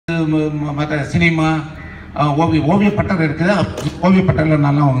மற்ற சினிமா ஓவிய பட்டறை இருக்குது. ஓவிய பட்டறையில்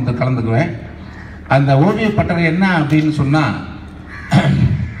நான் வந்து கலந்துக்குவேன். அந்த ஓவிய பட்டறை என்ன அப்படின்னு சொன்னால்,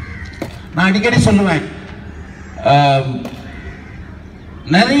 நான் அடிக்கடி சொல்லுவேன்,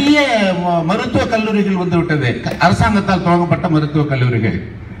 நிறைய மருத்துவக் கல்லூரிகள் வந்து விட்டது. அரசாங்கத்தால் துவங்கப்பட்ட மருத்துவக் கல்லூரிகள்,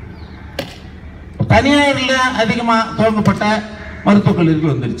 தனியாரில் அதிகமாக துவங்கப்பட்ட மருத்துவக்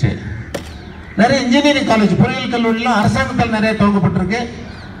கல்லூரிகள் வந்துருச்சு. நிறைய இன்ஜினியரிங் காலேஜ், பொறியியல் கல்லூரிலாம் அரசாங்கத்தால் நிறைய துவங்கப்பட்டிருக்கு.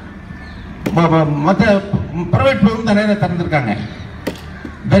 மற்ற பிரைவேட் நிறைய திறந்திருக்காங்க.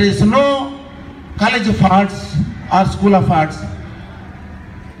 There is no college of arts or school of arts.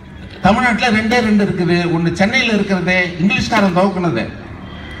 தமிழ்நாட்டில் ரெண்டே இருக்குது. ஒன்று சென்னையில் இருக்கிறது, இங்கிலீஷ்காரன் துவக்குனது.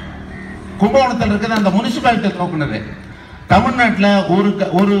 கும்பகோணத்தில் இருக்கிறது, அந்த முனிசிபாலிட்டி துவக்குனது. தமிழ்நாட்டில்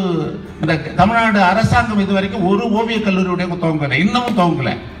ஒரு இந்த தமிழ்நாடு அரசாங்கம் இது வரைக்கும் ஒரு ஓவிய கல்லூரியுடைய துவங்கலை, இன்னமும்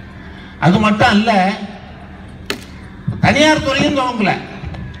துவங்கலை. அது மட்டும் அல்ல, தனியார் துறையும் துவங்கலை.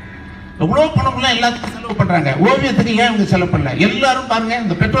 எவ்வளோ பணம்லாம் எல்லாத்துக்கும் செலவு பண்ணுறாங்க. ஓவியத்துக்கு ஏன் இவங்க செலவு பண்ணல? எல்லாரும் பாருங்க,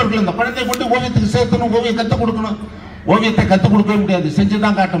 இந்த பெற்றோர்கள் இந்த குழந்தைய கொண்டு ஓவியத்துக்கு சேர்க்கணும், ஓவியம் கற்றுக் கொடுக்கணும். ஓவியத்தை கற்றுக் கொடுக்கவே முடியாது, செஞ்சு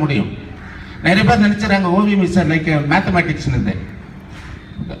தான் காட்ட முடியும். நிறைய பேர் நினைச்சுறாங்க ஓவியம் இஸ் லைக் மேத்தமேட்டிக்ஸ்.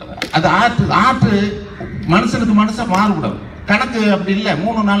 அது ஆர்ட் மனுஷனுக்கு மனுஷன் மாறுபடும். கணக்கு அப்படி இல்லை.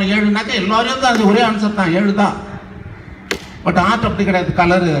 3 4 7னாக்க எல்லாரையும் தான் அது ஒரே ஆன்சர் தான், 7 தான். பட் ஆர்ட் அப்படி கிடையாது,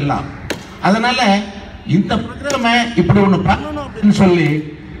 கலரு எல்லாம். அதனால இந்த ப்ரோக்ராமை இப்படி ஒன்று பண்ணணும் அப்படின்னு சொல்லி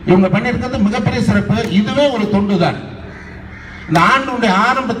இவங்க பண்ணியிருக்கிறது மிகப்பெரிய சிறப்பு. இதுவே ஒரு தொண்டு தான். இந்த ஆண்டுடைய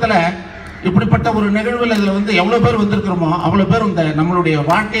ஆரம்பத்தில் இப்படிப்பட்ட ஒரு நிகழ்வில் இதில் வந்து எவ்வளோ பேர் வந்திருக்கிறோமோ அவ்வளோ பேர் இந்த நம்மளுடைய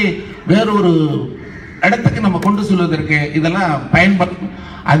வாழ்க்கை வேறொரு இடத்துக்கு நம்ம கொண்டு செல்வதற்கு இதெல்லாம் பயன்படும்.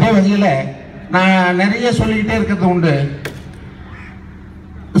 அதே வகையில் நான் நிறைய சொல்லிக்கிட்டே இருக்கிறது உண்டு.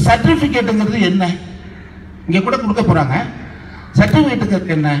 சர்டிஃபிகேட்டுங்கிறது என்ன? இங்கே கூட கொடுக்க போகிறாங்க.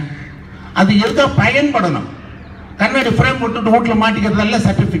 சர்டிஃபிகேட்டுங்கிறது என்ன? அது எதுக்காக பயன்படணும்? கண்ணாடி ஃப்ரேம் போட்டுட்டு வீட்டில் மாட்டிக்கிறதல்ல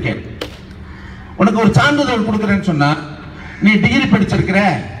சர்டிஃபிகேட். உனக்கு ஒரு சான்றிதழ் கொடுக்குறேன்னு சொன்னால், நீ degree படிச்சிருக்கிற,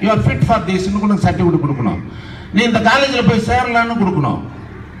 you are fit for திஸ்ன்னு கூட சர்டிஃபிகேட் கொடுக்கணும். நீ இந்த காலேஜில் போய் சேரலான்னு கொடுக்கணும்.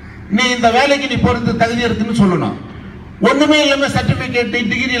 நீ இந்த வேலைக்கு நீ போகிறது தகுதி இருக்குன்னு சொல்லணும். ஒன்றுமே இல்லாமல் சர்டிஃபிகேட்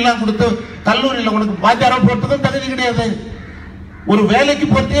டிகிரி எல்லாம் கொடுத்து கல்லூரியில் உனக்கு வாத்தியாரம் போகிறதுக்கும் தகுதி கிடையாது. ஒரு வேலைக்கு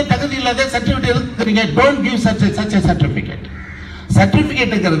போகிறதே தகுதி இல்லாத certificate எதுக்குறீங்க? Don't give such a certificate.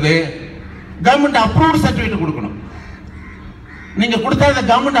 சர்டிஃபிகேட்டுங்கிறது government approved certificate கொடுக்கணும். நீங்கள் கொடுத்தா அதை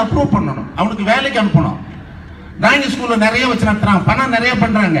கவர்மெண்ட் அப்ரூவ் பண்ணணும், அவனுக்கு வேலைக்கு அனுப்பணும். டிராயிங் ஸ்கூலில் நிறைய வச்சு நடத்துகிறாங்க, பணம் நிறைய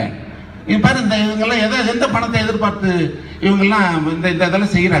பண்ணுறாங்க. இது பாரு, இந்த இவங்கெல்லாம் எந்த பணத்தை எதிர்பார்த்து இவங்கெல்லாம் இந்த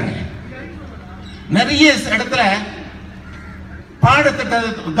இதெல்லாம் செய்கிறாங்க. நிறைய இடத்துல பாடத்திட்டம்,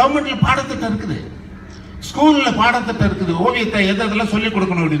 கவர்மெண்ட்ல பாடத்திட்டம் இருக்குது, ஸ்கூலில் பாடத்திட்டம் இருக்குது, ஓவியத்தை எதெல்லாம் சொல்லிக்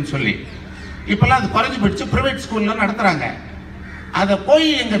கொடுக்கணும் அப்படின்னு சொல்லி. இப்பெல்லாம் அது குறைஞ்சி போயிடுச்சு. பிரைவேட் ஸ்கூல்ல நடத்துறாங்க. அதை போய்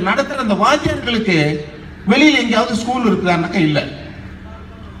எங்க நடத்துகிற அந்த வாத்தியார்களுக்கு வெளியில் எங்கேயாவது ஸ்கூல் இருக்குதான்னாக்கா இல்லை.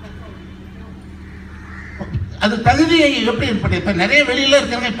 அது தகுதியை எப்படி ஏற்பட்டு இப்போ நிறைய வெளியில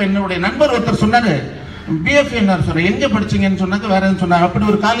இருக்காங்க. இப்போ என்னுடைய நண்பர் ஒருத்தர் சொன்னாரு, பிஎஃப் என்ன சொல்ற, எங்க படிச்சீங்கன்னு சொன்னாக்க வேற எதுவும் சொன்னார்.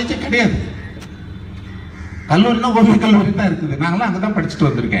 அப்படி ஒரு காலேஜே கிடையாது. கல்லூரினா ஓவிய கல்லூரி தான் இருக்குது. நாங்களாம் அங்கே தான் படிச்சுட்டு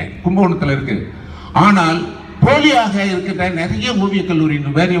வந்திருக்கேன், கும்பகோணத்தில் இருக்கு. ஆனால் போலியாக இருக்கின்ற நிறைய ஓவிய கல்லூரி,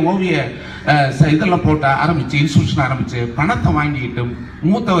 வேற ஓவிய இதெல்லாம் போட்ட ஆரம்பிச்சு, இன்ஸ்டியூஷன் ஆரம்பிச்சு, பணத்தை வாங்கிட்டு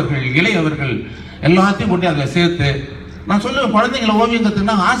மூத்தவர்கள் இளையவர்கள் எல்லாத்தையும் கொண்டு அதில் சேர்த்து, நான் சொல்லுவேன், குழந்தைங்களை ஓவியம்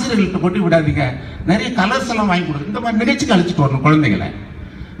கற்றுனா ஆசிரியர்கள்ட்ட கொட்டி விடாதீங்க, நிறைய கலர்ஸ் எல்லாம் வாங்கி கொடுக்கணும். இந்த மாதிரி நிகழ்ச்சிக்கு அழைச்சிட்டு வரணும் குழந்தைகளை.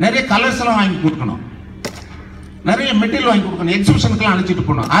 நிறைய கலர்ஸ் எல்லாம் வாங்கி கொடுக்கணும், நிறைய மெட்டீரியல் வாங்கி கொடுக்கணும், எக்ஸிபிஷனுக்குலாம் அழைச்சிட்டு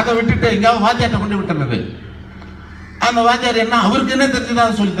போகணும். அதை விட்டுட்டு எங்கேயாவது வாத்தியார்ட்ட கொண்டு விட்டுறது. அந்த வாத்தியார் என்ன அவருக்கு என்ன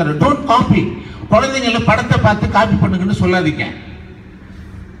தெரிஞ்சதாக சொல்லித்தர. Don't copy. குழந்தைங்களை படத்தை பார்த்து காப்பி பண்ணுங்கன்னு சொல்லாதீங்க.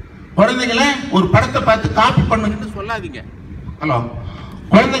 குழந்தைங்களை ஒரு படத்தை பார்த்து காப்பி பண்ணுங்கன்னு சொல்லாதீங்க. ஹலோ,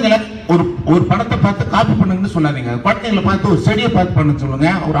 குழந்தைங்களை ஒரு படத்தை பார்த்து காப்பி பண்ணுங்கன்னு சொல்லாதீங்க. குழந்தைங்களை பார்த்து ஒரு செடியை பார்த்து பண்ண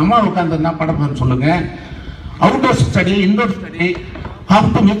சொல்லுங்க. ஒரு அம்மா உட்காந்துருந்தா படம் பண்ண சொல்லுங்க. Outdoor study, indoor study,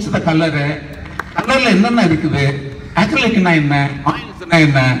 have to mix the colour, கலர்ல என்னென்ன இருக்குது, அக்ரிலிக்னா என்ன, ஆயில்ஸ்னா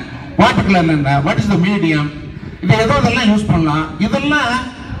என்ன, வாட்டர் கலர் என்ன, வாட் இஸ் த மீடியம், இது ஏதோ இதெல்லாம் யூஸ் பண்ணலாம். இதெல்லாம்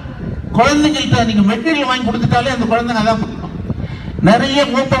குழந்தைங்கள்ட்ட நீங்க மெட்டீரியல் வாங்கி கொடுத்துட்டாலே அந்த குழந்தைங்க அதான் பண்ணணும். நிறைய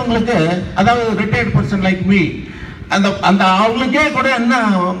மூத்தவங்களுக்கு, அதாவது ரிட்டையர்ட் பர்சன் லைக் மீ, அந்த அந்த அவங்களுக்கே கூட என்ன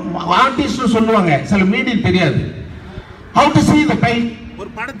ஆர்டிஸ்ட் சொல்லுவாங்க, சில மீடியம் தெரியாது. How to see the paint. ஒரு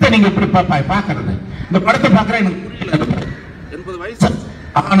படத்தை நீங்க எப்படி பார்க்கறது? இந்த படத்தை பார்க்கற எனக்கு புரியல. 80 வயசு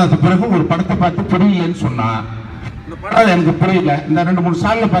ஆனது பிறகு ஒரு படத்தை பார்த்து புரியலன்னு சொன்னா, இந்த படம் எனக்கு புரியல, இந்த 2-3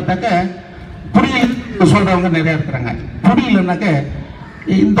 சால்ல பார்த்தாக்க புரியல சொல்றவங்க நிறைய இருக்கிறாங்க. புரியலன்னாக்க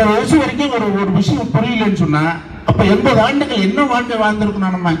இந்த வயசு வரைக்கும் ஒரு விஷயம் புரியலன்னு சொன்னா, அப்ப 80 ஆண்டுகள் என்ன வாழ்க்கை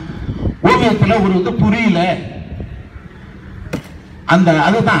வாழ்ந்திருக்கணும் நம்ம. ஓவியத்துல ஒரு இது புரியல, அந்த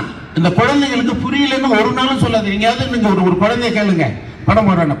அதுதான் இந்த குழந்தைங்களுக்கு புரியலன்னு ஒரு நாளும் சொல்லாது. எங்கேயாவது நீங்க ஒரு குழந்தைய கேளுங்க, படம்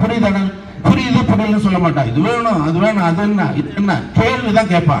போடுறான புரியுதானே, புரியுது புரியலன்னு சொல்ல மாட்டான். இது வேணும் அது வேணும் அது என்ன இது என்ன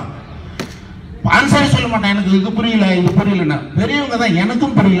கேள்விதான் கேட்பான். ஆன்சரே சொல்ல மாட்டான். எனக்கு இது புரியல இது புரியலன்னா. பெரியவங்க தான்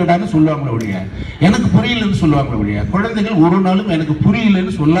எனக்கும் புரியலடான்னு சொல்லுவாங்களே ஒழிய, எனக்கு புரியலன்னு சொல்லுவாங்களே ஒழிய, குழந்தைகள் ஒரு நாளும் எனக்கு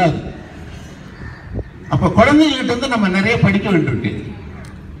புரியலன்னு சொல்லாது. அப்ப குழந்தைகிட்ட இருந்து நம்ம நிறைய படிக்க வேண்டியிருக்கு.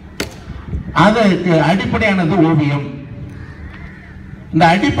 அதற்கு அடிப்படையானது ஓவியம். இந்த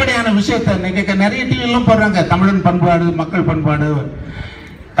அடிப்படையான விஷயத்தை இன்னைக்கு நிறைய டிவிலாம் போடுறாங்க. தமிழன் பண்பாடு, மக்கள் பண்பாடு,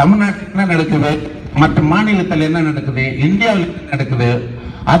 தமிழ்நாட்டில் என்ன நடக்குது, மற்ற மாநிலத்தில் என்ன நடக்குது, இந்தியாவில் என்ன நடக்குது,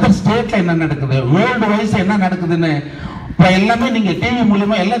 அதர் ஸ்டேட்ல என்ன நடக்குது, வேர்ல்டு வைஸ் என்ன நடக்குதுன்னு இப்ப எல்லாமே நீங்க டிவி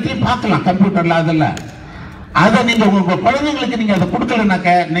மூலமா எல்லாத்தையும் பார்க்கலாம், கம்ப்யூட்டர்ல. அதெல்லாம் அதை நீங்க உங்க குழந்தைங்களுக்கு நீங்க அதை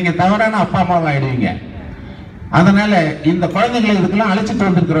கொடுக்கலனாக்க நீங்க தவறான அப்பா அம்மாவை ஆயிடுவீங்க. அதனால இந்த குழந்தைகளை இதுக்கெல்லாம் அழைச்சிட்டு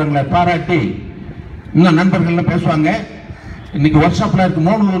வந்திருக்கிறவங்களை பாராட்டி இன்னும் நண்பர்கள்லாம் பேசுவாங்க. இன்னைக்கு ஒர்க் ஷாப்ல இருக்கு,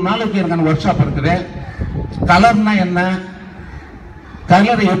 3 நாளைக்கு இருக்கான ஒர்க் ஷாப் இருக்குது. கலர்னா என்ன,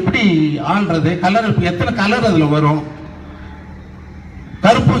 கலர் எப்படி ஆள்றது, கலர் எத்தனை கலர் அதுல வரும்,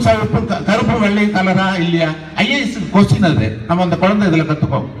 கருப்பு சிவப்பு கருப்பு வெள்ளை கலரா இல்லையா, ஐஏஎஸ் கொஸ்டின் அது. நம்ம அந்த குழந்தை இதுல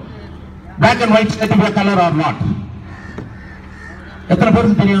கத்துப்போம். Black and white certificate colour or not. எத்தனை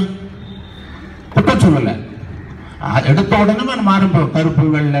பேருக்கு தெரியும்? குற்றம் சொல்லல, எடுத்த உடனே நம்ம ஆரம்பிப்போம் கருப்பு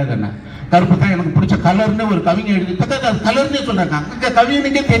வெள்ளை தானே. கருப்பு தான் எனக்கு பிடிச்ச கலர்னு ஒரு கவிஞர் எழுதி கலர்னே சொல்றாங்க. அங்க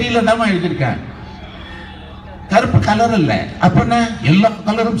கவிஞனுக்கே தெரியல தான் எழுதியிருக்கேன். கருப்பு கலர் இல்ல அப்படின்னா எல்லா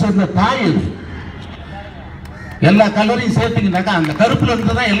கலரும் சேர்ந்த தாய் அது. எல்லா கலரையும் சேர்த்தீங்கன்னாக்கா அந்த கருப்புல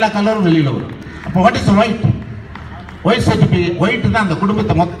இருந்து தான் எல்லா கலரும் வெளியில வரும். அப்போ what is white? White certificate, white தான் அந்த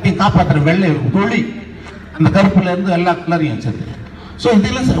குடும்பத்தை மொத்தத்தையும் காப்பாற்றுற வெள்ளை தொழில். அந்த கருப்புல இருந்து எல்லா கலரையும் சேர்த்து. ஸோ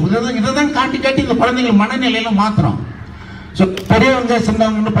இதெல்லாம் காட்டி காட்டி இந்த குழந்தைகள் மனநிலையில மாத்திரம். ஸோ பெரியவங்க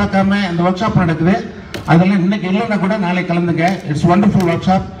சின்னவங்கன்னு பார்க்காம இந்த ஒர்க் ஷாப் நடக்குது. அதெல்லாம் இன்னைக்கு இல்லைன்னா கூட நாளை கலந்துங்க. It's wonderful work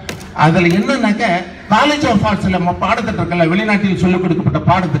shop. அதுல என்னன்னாக்க காலேஜ் ஆஃப் ஆர்ட்ஸ்ல பாடத்திட்டம் இருக்குல்ல, வெளிநாட்டில் சொல்லிக் கொடுக்கப்பட்ட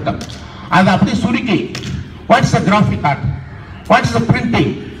பாடத்திட்டம், அதை அப்படியே சுருக்கி what is the graphic art, what is the printing,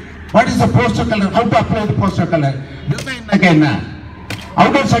 what is the poster color, how to apply the poster color, design என்ன,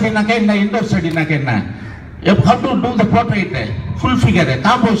 outdoor study என்ன, indoor study என்ன, how to do the portrait, full figure,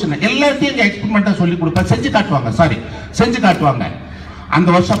 composition, எல்லாத்தையும் எக்ஸ்பெரிமெண்டா சொல்லி கொடுப்பா. செஞ்சு காட்டுவாங்க. அந்த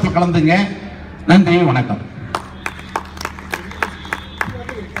work ஷாப்ல கலந்துங்க. நன்றி, வணக்கம்.